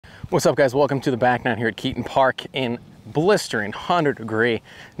What's up, guys? Welcome to the back nine here at Keeton Park in blistering 100-degree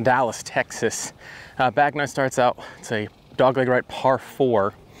Dallas, Texas. Back nine starts out, it's a dogleg right par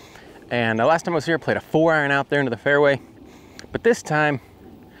 4. And last time I was here, I played a 4-iron out there into the fairway. But this time,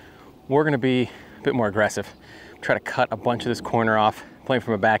 we're gonna be a bit more aggressive. Try to cut a bunch of this corner off, playing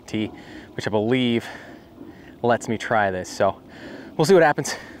from a back tee, which I believe lets me try this. So we'll see what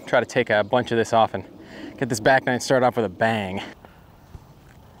happens. Try to take a bunch of this off and get this back nine started off with a bang.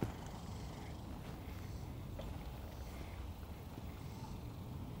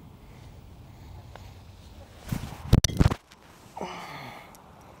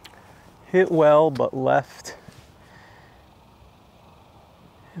 Hit well, but left.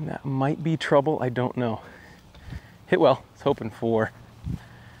 And that might be trouble, I don't know. Hit well, I was hoping for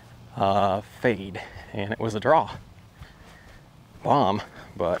a fade, and it was a draw. Bomb,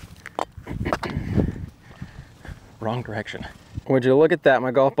 but wrong direction. Would you look at that,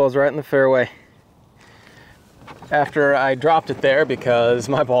 my golf ball's right in the fairway. After I dropped it there because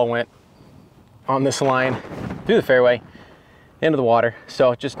my ball went on this line through the fairway into the water,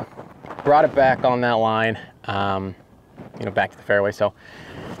 so just brought it back on that line, back to the fairway. So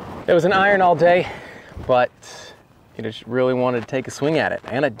it was an iron all day, but I just really wanted to take a swing at it,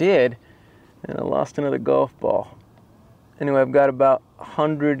 and I did, and I lost another golf ball. Anyway, I've got about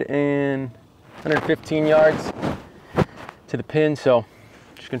 115 yards to the pin, so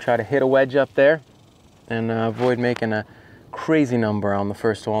just gonna try to hit a wedge up there and avoid making a crazy number on the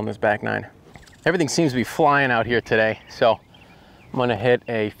first hole on this back nine. Everything seems to be flying out here today, so I'm gonna hit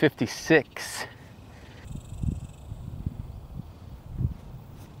a 56.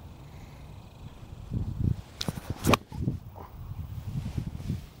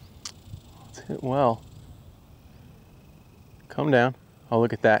 Let's hit well. Come down. Oh,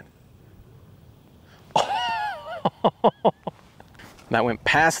 look at that. That went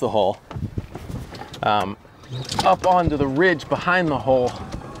past the hole, up onto the ridge behind the hole,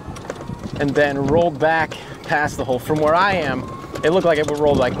 and then rolled back past the hole. From where I am, it looked like it would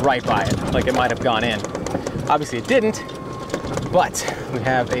roll like right by it, like it might have gone in. Obviously it didn't, but we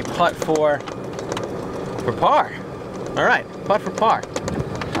have a putt for par. All right, putt for par.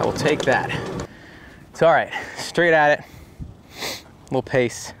 I will take that. It's all right, straight at it, a little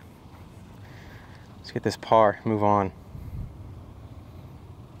pace. Let's get this par, move on.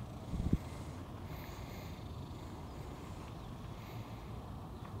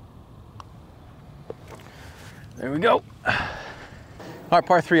 There we go. Our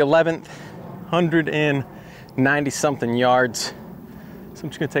par 3 11th, 190 something yards. So I'm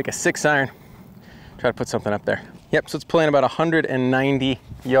just gonna take a 6-iron, try to put something up there. Yep, so it's playing about 190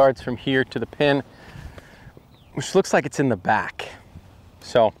 yards from here to the pin, which looks like it's in the back.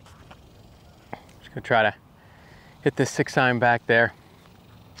 So just gonna try to hit this 6-iron back there.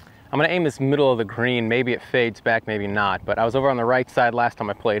 I'm gonna aim this middle of the green. Maybe it fades back, maybe not, but I was over on the right side last time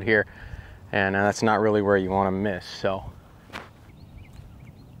I played here, and that's not really where you wanna miss, so.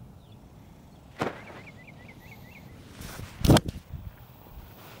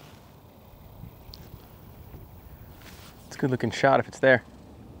 Good looking shot if it's there.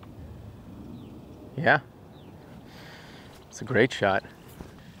 Yeah, it's a great shot.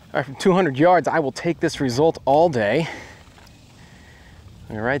 All right, from 200 yards, I will take this result all day.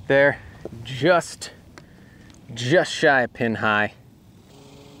 And right there, just shy of pin high.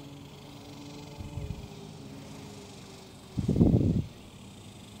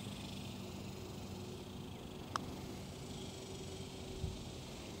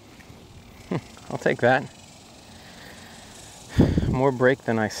 I'll take that. More break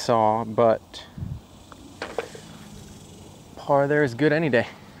than I saw, but par there is good any day.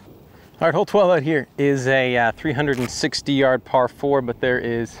 All right, hole 12 out here is a 360-yard par 4, but there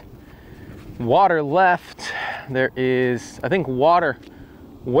is water left. There is, I think, water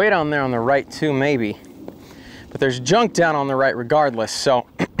way down there on the right too, maybe. But there's junk down on the right regardless, so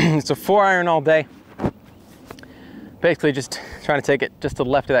it's a 4-iron all day. Basically just trying to take it just to the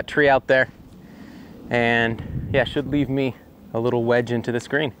left of that tree out there. And yeah, should leave me a little wedge into this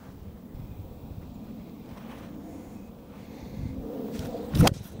green.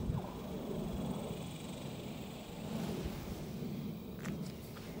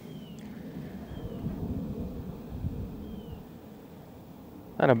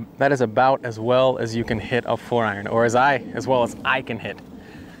 That is about as well as you can hit a 4-iron, or as well as I can hit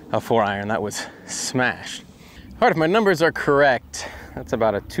a 4-iron. That was smashed. All right, if my numbers are correct, that's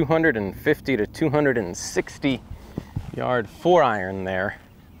about a 250 to 260 yard 4-iron there.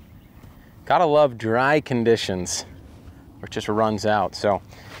 Gotta love dry conditions where it just runs out. So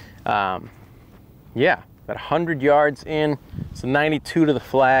yeah, about 100 yards in, so 92 to the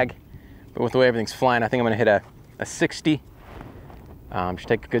flag. but with the way everything's flying, I think I'm gonna hit a 60. Just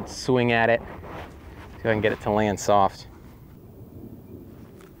take a good swing at it. See if I can get it to land soft.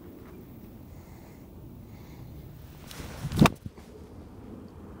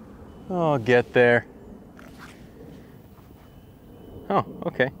 Oh, get there. Oh,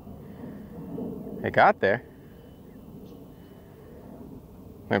 okay. It got there.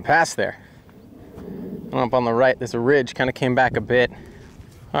 Went past there. Went up on the right, there's a ridge, kind of came back a bit.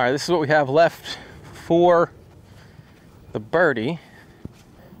 All right, this is what we have left for the birdie.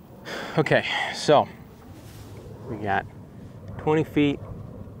 Okay, so we got 20 feet,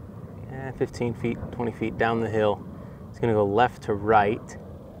 15 feet, 20 feet down the hill. It's gonna go left to right.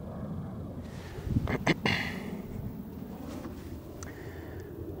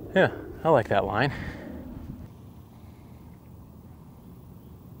 Yeah, I like that line.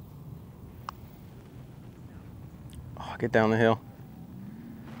 Oh, get down the hill.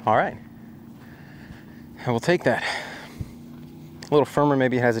 All right, and we'll take that. A little firmer,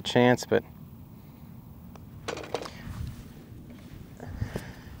 maybe it has a chance, but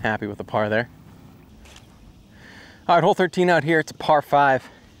happy with the par there. All right, hole 13 out here, it's a par 5,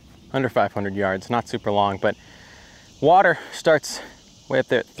 under 500 yards, not super long, but water starts way up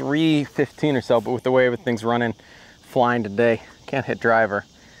there at 315 or so, but with the way everything's running, flying today, can't hit driver.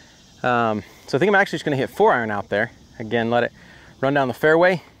 So I think I'm actually just gonna hit 4-iron out there. Again, let it run down the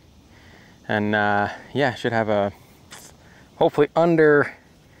fairway, and yeah, should have a, hopefully under,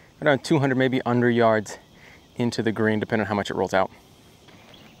 around 200, maybe under yards into the green, depending on how much it rolls out.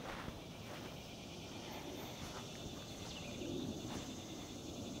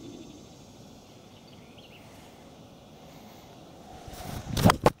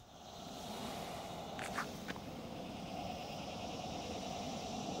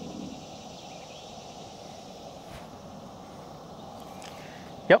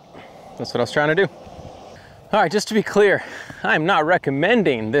 Yep, that's what I was trying to do. All right, just to be clear, I'm not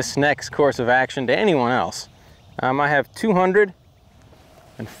recommending this next course of action to anyone else. I have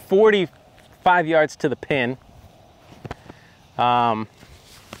 245 yards to the pin. And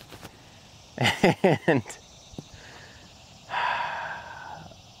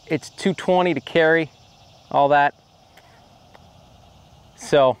it's 220 to carry, all that.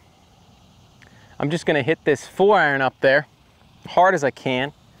 So I'm just gonna hit this 4-iron up there, hard as I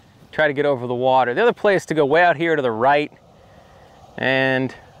can. Try to get over the water. The other play is to go way out here to the right,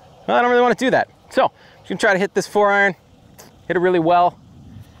 and well, I don't really want to do that. So I'm just gonna try to hit this 4-iron, hit it really well,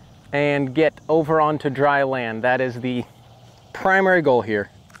 and get over onto dry land. That is the primary goal here.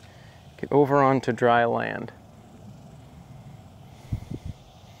 Get over onto dry land.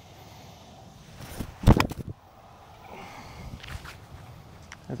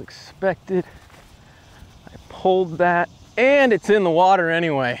 As expected, I pulled that, and it's in the water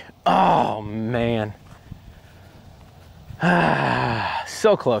anyway. Oh man.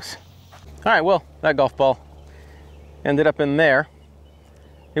 So close. All right, well, that golf ball ended up in there.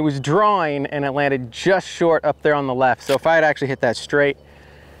 It was drawing and it landed just short up there on the left. So if I had actually hit that straight,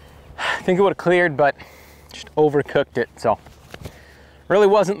 I think it would have cleared, but just overcooked it. So really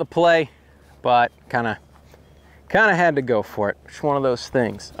wasn't the play, but kind of had to go for it. Just one of those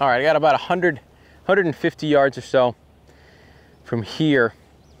things. All right, I got about 150 yards or so from here.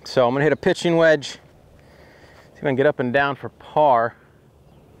 So I'm gonna hit a pitching wedge. See if I can get up and down for par.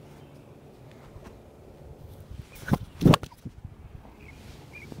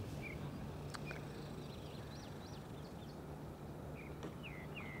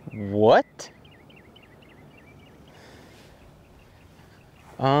 What?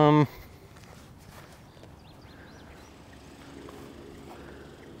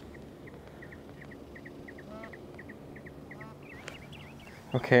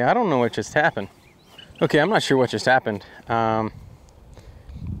 Okay, I don't know what just happened. Okay, I'm not sure what just happened.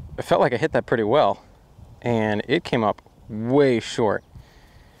 It felt like I hit that pretty well, and it came up way short.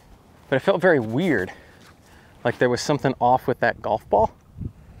 But it felt very weird, like there was something off with that golf ball.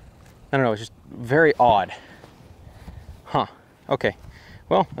 I don't know, it was just very odd. Huh, okay.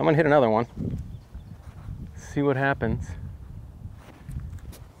 Well, I'm gonna hit another one. See what happens.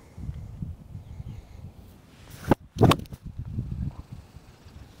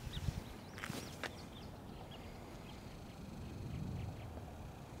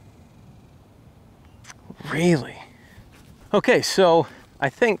 Really? Okay, so I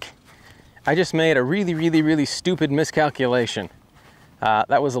think I just made a really stupid miscalculation.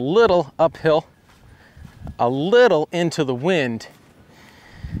 That was a little uphill, a little into the wind,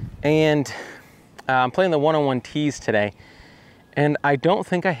 and I'm playing the 101 tees today, and I don't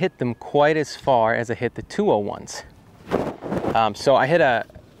think I hit them quite as far as I hit the 201s. So I hit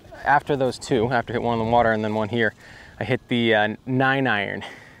after those two, after I hit one in the water and then one here, I hit the 9 iron,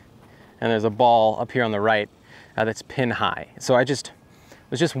 and there's a ball up here on the right that's pin high. So I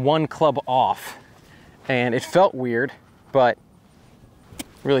was just one club off, and it felt weird, but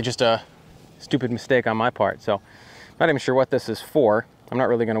really just a stupid mistake on my part. So I'm not even sure what this is for. I'm not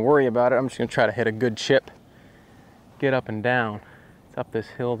really gonna worry about it. I'm just gonna try to hit a good chip, get up and down. It's up this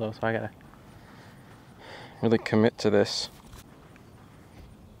hill though, so I gotta really commit to this.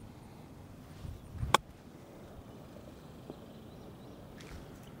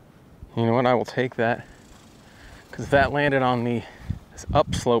 You know what, I will take that, because if that landed on this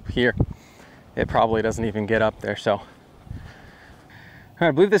upslope here, it probably doesn't even get up there. So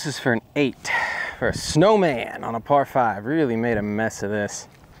I believe this is for an 8, for a snowman on a par 5. Really made a mess of this,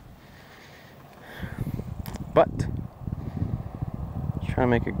 but try to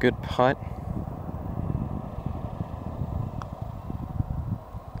make a good putt.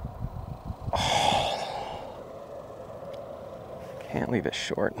 Oh, can't leave it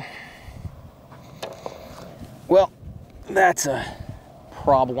short. Well, that's a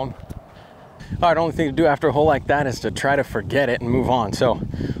problem. All right, the only thing to do after a hole like that is to try to forget it and move on. So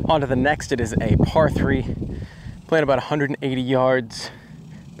on to the next. It is a par 3, playing about 180 yards,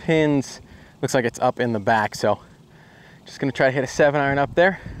 pins. Looks like it's up in the back, so just gonna try to hit a 7 iron up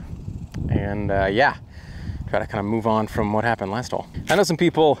there, and yeah, try to kind of move on from what happened last hole. I know some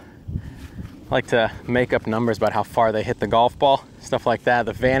people like to make up numbers about how far they hit the golf ball, stuff like that,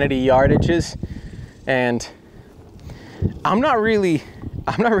 the vanity yardages, and I'm not really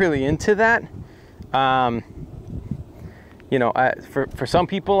into that. You know, for some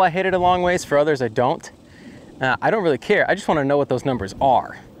people I hit it a long ways, for others I don't. I don't really care. I just want to know what those numbers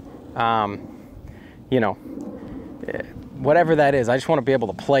are. You know, whatever that is, I just want to be able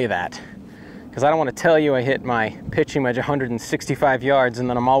to play that, because I don't want to tell you I hit my pitching wedge 165 yards and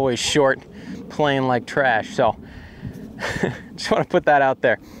then I'm always short playing like trash. So just want to put that out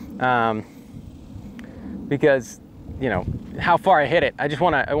there, because you know how far I hit it. I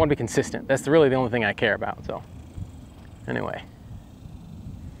want to be consistent. That's really the only thing I care about. So anyway.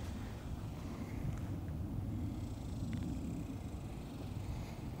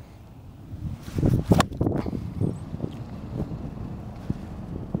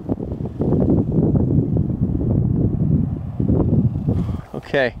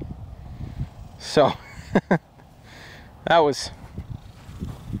 Okay, so that was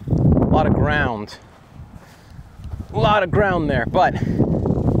a lot of ground there, but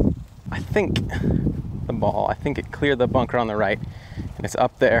I think it cleared the bunker on the right, and it's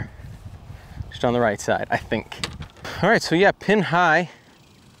up there, just on the right side, I think. All right, so yeah, pin high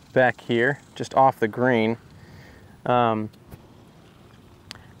back here, just off the green. So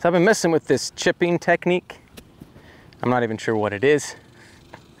I've been messing with this chipping technique. I'm not even sure what it is,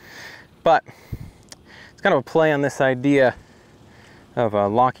 but it's kind of a play on this idea of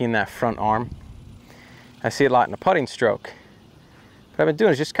locking that front arm. I see it a lot in a putting stroke. What I've been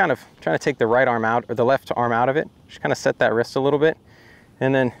doing is just kind of trying to take the right arm out, or the left arm out of it, just kind of set that wrist a little bit,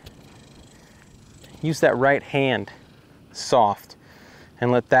 and then use that right hand soft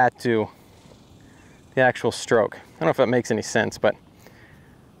and let that do the actual stroke. I don't know if that makes any sense, but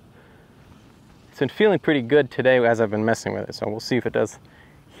it's been feeling pretty good today as I've been messing with it, so we'll see if it does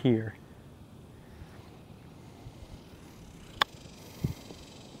here.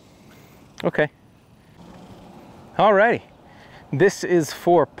 Okay. Alrighty. This is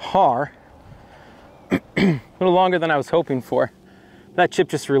for par. A little longer than I was hoping for. That chip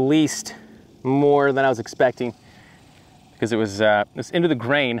just released more than I was expecting, because it was into the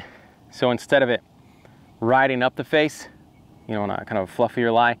grain. So instead of it riding up the face, you know, on a kind of a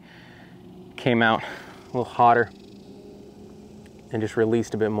fluffier lie, came out a little hotter and just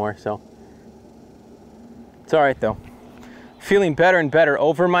released a bit more. So it's all right though. Feeling better and better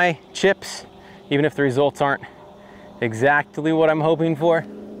over my chips, even if the results aren't exactly what I'm hoping for.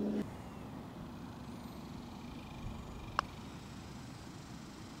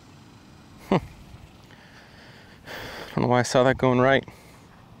 I don't know why I saw that going right.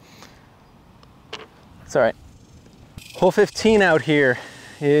 It's all right. Hole 15 out here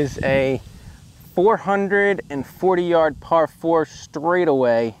is a 440 yard par 4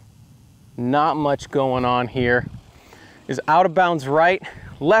 straightaway. Not much going on here. Is out of bounds right.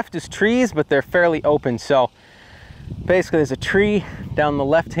 Left is trees, but they're fairly open. So basically there's a tree down the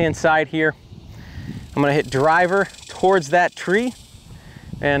left-hand side here. I'm gonna hit driver towards that tree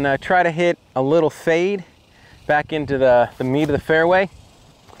and try to hit a little fade back into the meat of the fairway.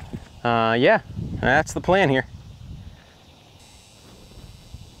 Yeah, that's the plan here.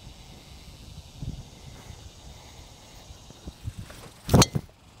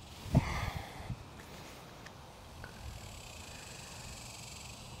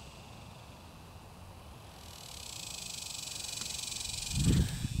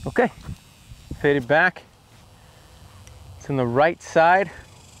 Okay, faded back. It's in the right side.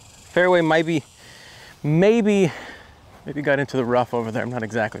 Fairway maybe got into the rough over there. I'm not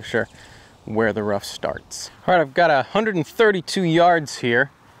exactly sure where the rough starts. All right, I've got 132 yards here.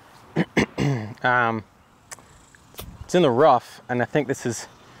 It's in the rough, and I think this is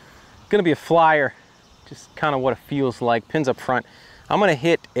gonna be a flyer, just kind of what it feels like. Pins up front. I'm gonna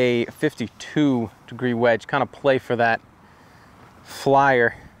hit a 52-degree wedge, kind of play for that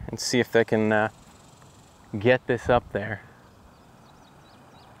flyer and see if they can get this up there.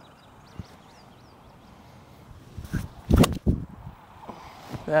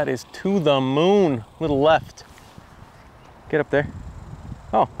 That is to the moon. Little left. Get up there.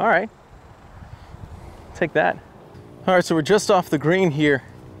 Oh, all right. Take that. All right, so we're just off the green here.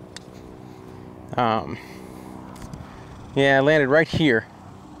 Yeah, I landed right here.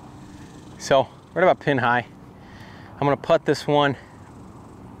 So, right about pin high. I'm gonna putt this one.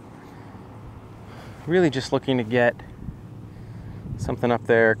 Really just looking to get something up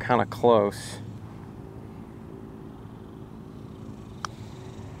there kind of close.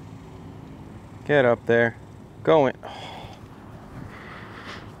 Get up there. Going.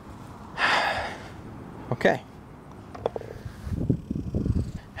 Okay.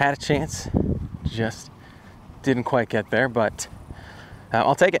 Had a chance. Just didn't quite get there, but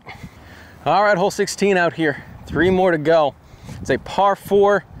I'll take it. All right, hole 16 out here. 3 more to go. It's a par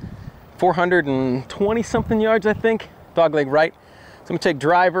 4, 420 something yards, I think. Dogleg right. So I'm gonna take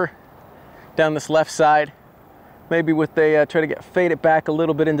driver down this left side. Maybe with a try to fade it back a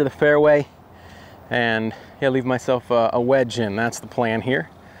little bit into the fairway, and yeah, leave myself a wedge in. That's the plan here.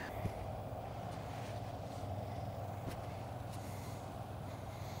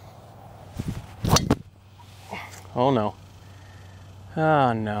 Oh no.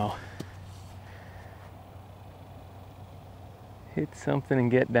 Oh no. Hit something and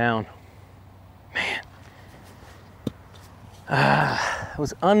get down. Man. I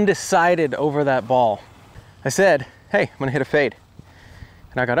was undecided over that ball. I said, hey, I'm gonna hit a fade.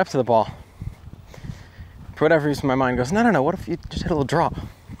 And I got up to the ball. For whatever reason, my mind goes, no, what if you just hit a little drop?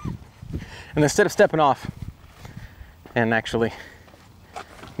 And instead of stepping off and actually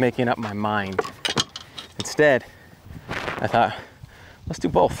making up my mind, instead, I thought, let's do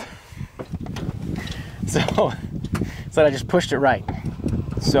both. So I just pushed it right.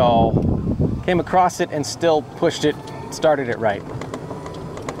 So came across it and still pushed it, started it right.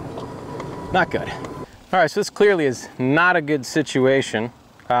 Not good. All right, so this clearly is not a good situation.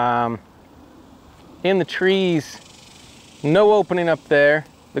 In the trees, no opening up there.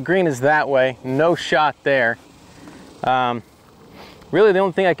 The green is that way, no shot there. Really the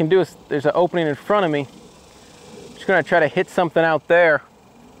only thing I can do is, there's an opening in front of me. Just gonna try to hit something out there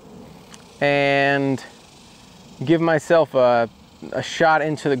and give myself a shot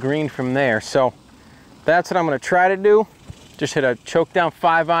into the green from there. So that's what I'm gonna try to do. Just hit a choke down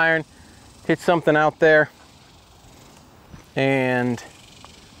 5-iron, hit something out there, and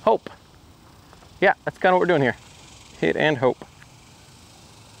hope. Yeah, that's kind of what we're doing here. Hit and hope.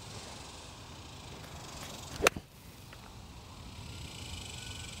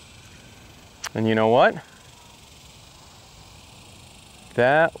 And you know what?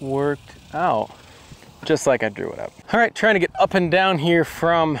 That worked out just like I drew it up. All right, trying to get up and down here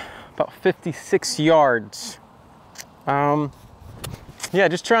from about 56 yards. Yeah,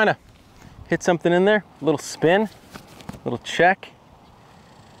 just trying to hit something in there. A little spin, a little check.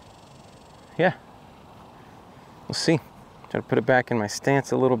 Yeah, we'll see. Try to put it back in my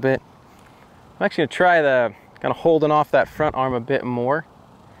stance a little bit. I'm actually gonna try the kind of holding off that front arm a bit more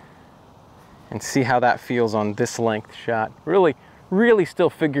and see how that feels on this length shot. Really still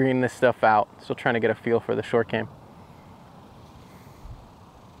figuring this stuff out. Still trying to get a feel for the short game.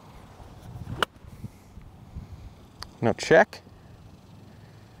 No check.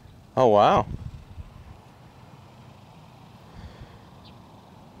 Oh, wow.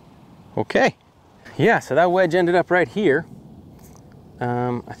 Okay. Yeah, so that wedge ended up right here.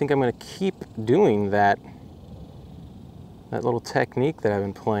 I think I'm gonna keep doing that little technique that I've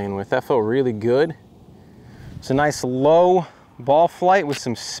been playing with. That felt really good. It's a nice low ball flight with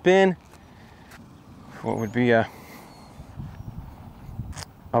some spin. What would be a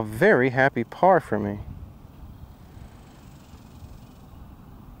very happy par for me.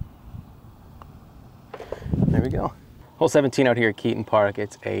 There we go. Hole 17 out here at Keeton Park.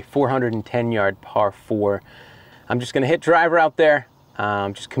 It's a 410-yard par 4. I'm just gonna hit driver out there,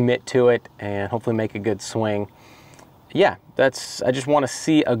 just commit to it, and hopefully make a good swing. Yeah, I just want to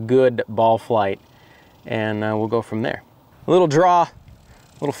see a good ball flight, and we'll go from there. A little draw,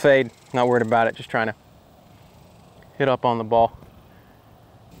 a little fade, not worried about it, just trying to hit up on the ball.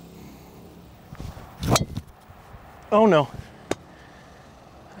 Oh no.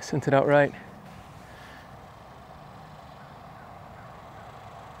 I sent it out right.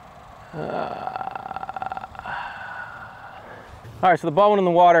 All right, so the ball went in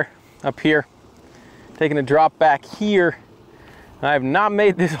the water up here. Taking a drop back here. I have not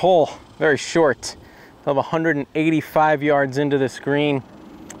made this hole very short. I have 185 yards into this green.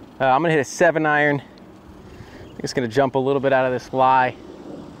 I'm gonna hit a 7-iron. I'm just gonna jump a little bit out of this lie.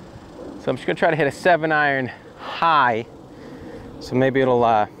 So I'm just gonna try to hit a 7-iron high. So maybe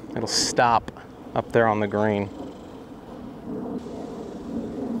it'll stop up there on the green.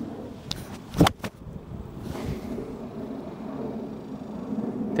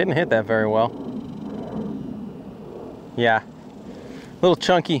 Didn't hit that very well. Yeah, a little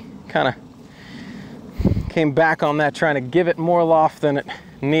chunky, kind of came back on that, trying to give it more loft than it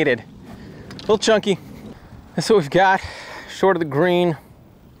needed. A little chunky. That's what we've got, short of the green.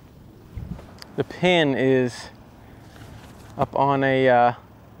 The pin is up on the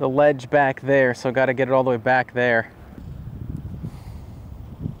ledge back there, so got to get it all the way back there.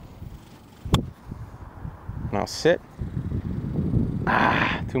 Now sit.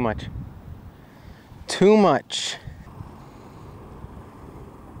 Ah, too much. Too much.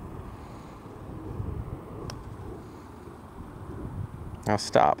 Now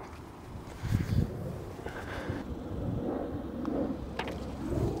stop.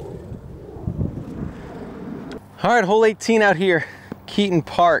 All right, hole 18 out here, Keeton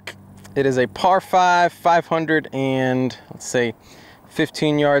Park. It is a par 5, 500 and let's say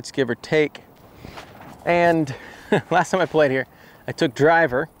 15 yards, give or take. And last time I played here, I took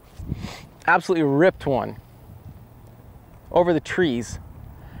driver, absolutely ripped one over the trees,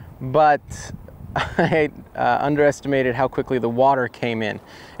 but I underestimated how quickly the water came in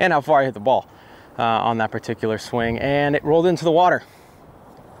and how far I hit the ball on that particular swing, and it rolled into the water.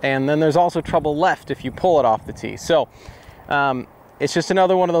 And then there's also trouble left if you pull it off the tee. So it's just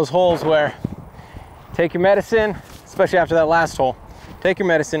another one of those holes where take your medicine, especially after that last hole. Take your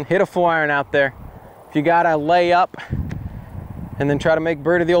medicine, hit a 4-iron out there. If you gotta lay up and then try to make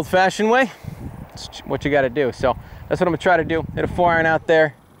birdie the old-fashioned way, it's what you gotta do. So that's what I'm gonna try to do. Hit a 4-iron out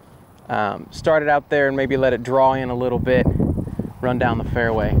there, start it out there and maybe let it draw in a little bit, run down the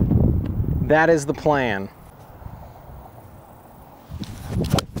fairway. That is the plan.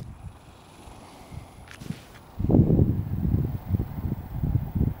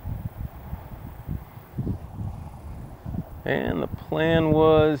 And the plan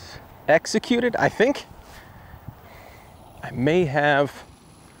was executed, I think. I may have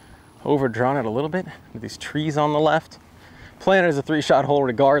overdrawn it a little bit with these trees on the left. Plan is a 3-shot hole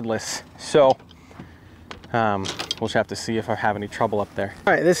regardless, so we'll just have to see if I have any trouble up there.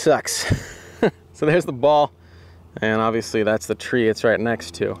 All right, this sucks. So there's the ball, and obviously that's the tree it's right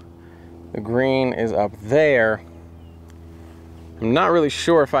next to. The green is up there. I'm not really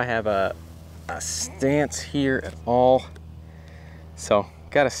sure if I have a stance here at all. So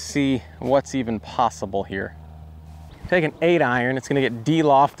gotta see what's even possible here. Take an 8-iron, it's gonna get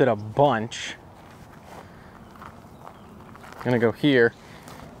de-lofted a bunch. I'm gonna go here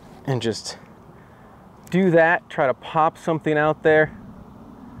and just do that, try to pop something out there.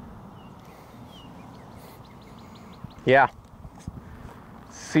 Yeah,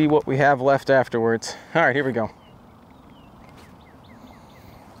 see what we have left afterwards. All right, here we go.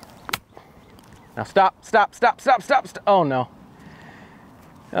 Now stop, stop, stop, stop, stop, stop. Oh no.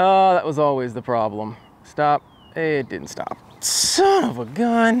 Oh, that was always the problem. Stop. It didn't stop. Son of a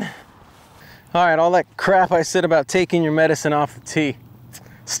gun. All right, all that crap I said about taking your medicine off the tee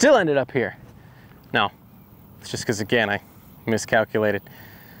still ended up here. No, it's just because, again, I miscalculated.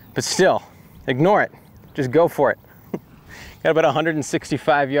 But still, ignore it. Just go for it. Got about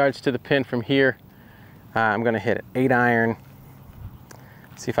 165 yards to the pin from here. I'm going to hit an 8-iron.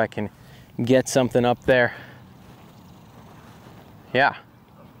 See if I can get something up there. Yeah.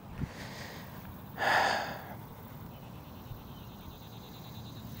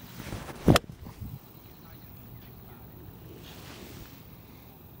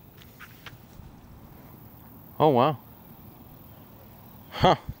 Oh, wow.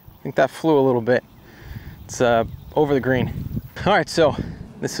 Huh, I think that flew a little bit. It's over the green. All right, so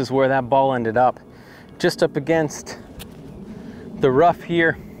this is where that ball ended up. Just up against the rough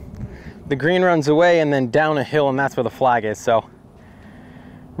here. The green runs away and then down a hill, and that's where the flag is. So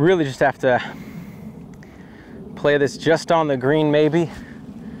really just have to play this just on the green maybe.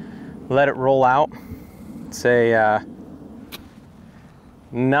 Let it roll out. It's a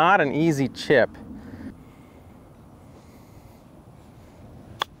not an easy chip.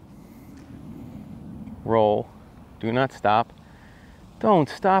 Roll. Do not stop. Don't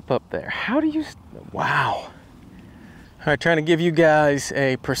stop up there. How do you... Wow. All right, trying to give you guys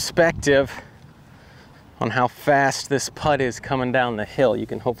a perspective on how fast this putt is coming down the hill. You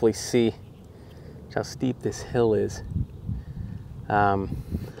can hopefully see how steep this hill is. I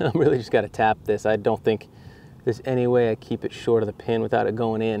really just got to tap this. I don't think there's any way I keep it short of the pin without it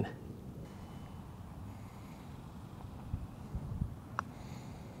going in.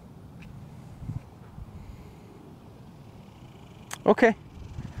 Okay,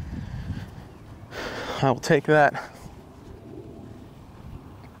 I will take that.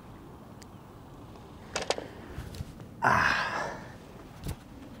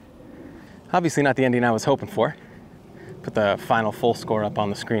 Obviously not the ending I was hoping for. Put the final full score up on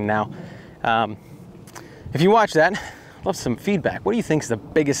the screen now. If you watch that, I'd love some feedback. What do you think is the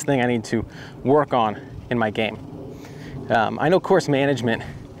biggest thing I need to work on in my game? I know course management,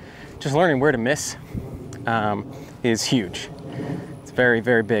 just learning where to miss is huge. It's very,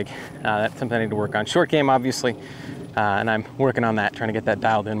 very big. That's something I need to work on. Short game, obviously, and I'm working on that, trying to get that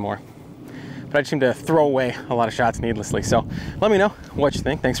dialed in more. But I just seem to throw away a lot of shots needlessly. So let me know what you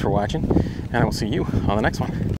think. Thanks for watching, and I will see you on the next one.